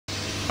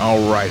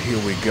All right, here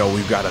we go.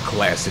 We've got a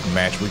classic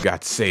match. We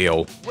got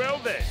Cell. Well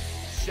then,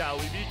 shall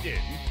we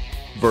begin?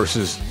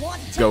 Versus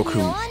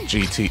Goku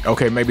GT.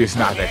 Okay, maybe it's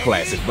not that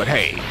classic, but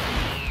hey.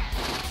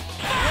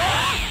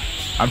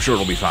 I'm sure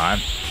it'll be fine.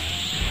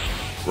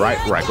 Right,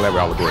 glad we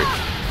all agree.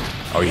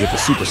 Oh, he hit the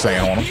Super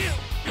Saiyan on him.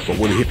 But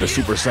will he hit the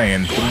Super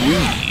Saiyan 3?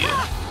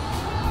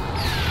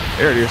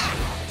 There it is.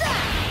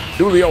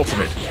 Do the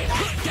ultimate.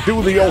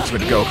 Do the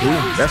ultimate,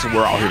 Goku. That's what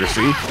we're all here to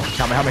see.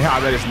 Kamehameha,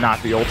 that is not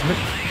the ultimate.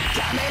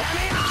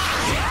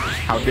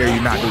 How dare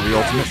you not do the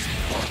ultimate?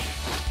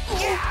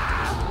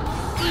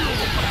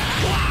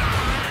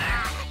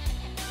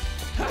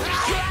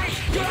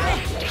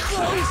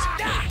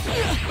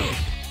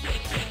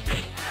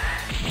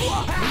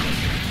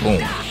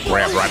 Boom.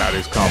 Grab right out of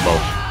his combo.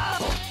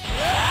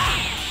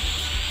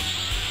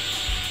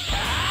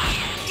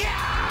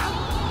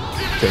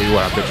 Tell you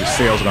what, I bet you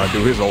Cell's gonna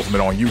do his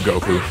ultimate on you,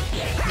 Goku.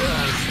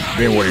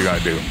 Then what are you gonna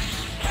do?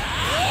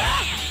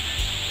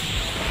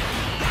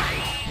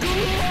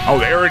 Oh,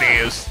 there it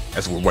is.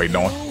 That's what we're waiting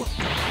on.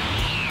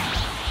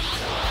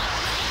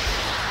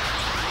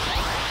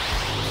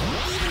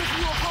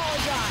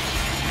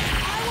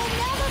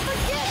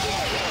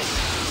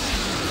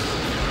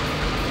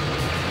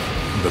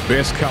 The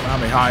best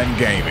Kamehameha in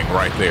gaming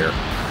right there.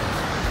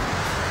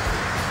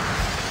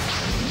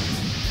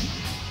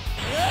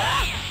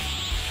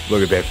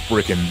 Look at that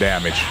freaking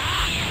damage.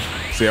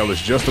 Cell is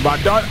just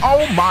about done.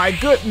 Oh my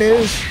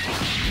goodness.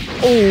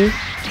 Oh.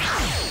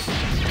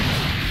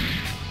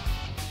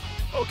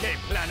 Okay,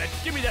 Planet,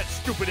 give me that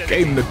stupid energy.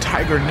 Gave him the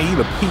tiger knee,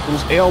 the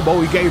people's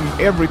elbow. He gave him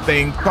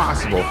everything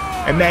possible.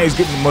 And now he's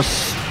giving him a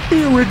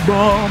spirit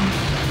bomb.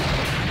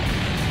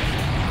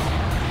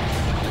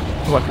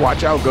 Like,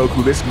 watch out,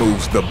 Goku. This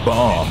move's the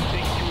bomb.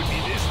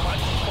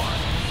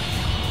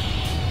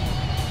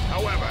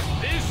 However,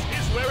 this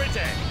is where it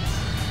ends.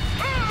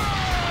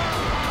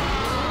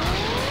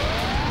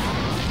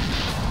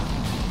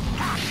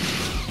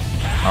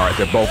 All right,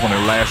 they're both on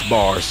their last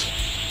bars.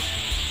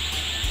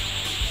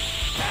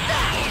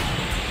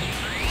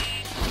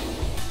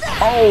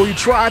 Oh, he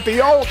tried the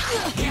ult.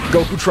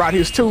 Goku tried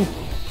his too.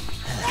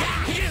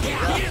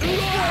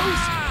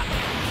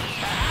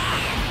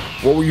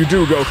 What will you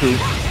do, Goku?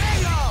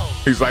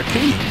 He's like,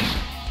 Ki.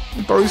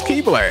 Throw his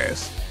Ki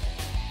blast.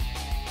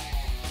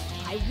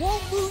 I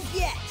won't lose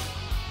yet.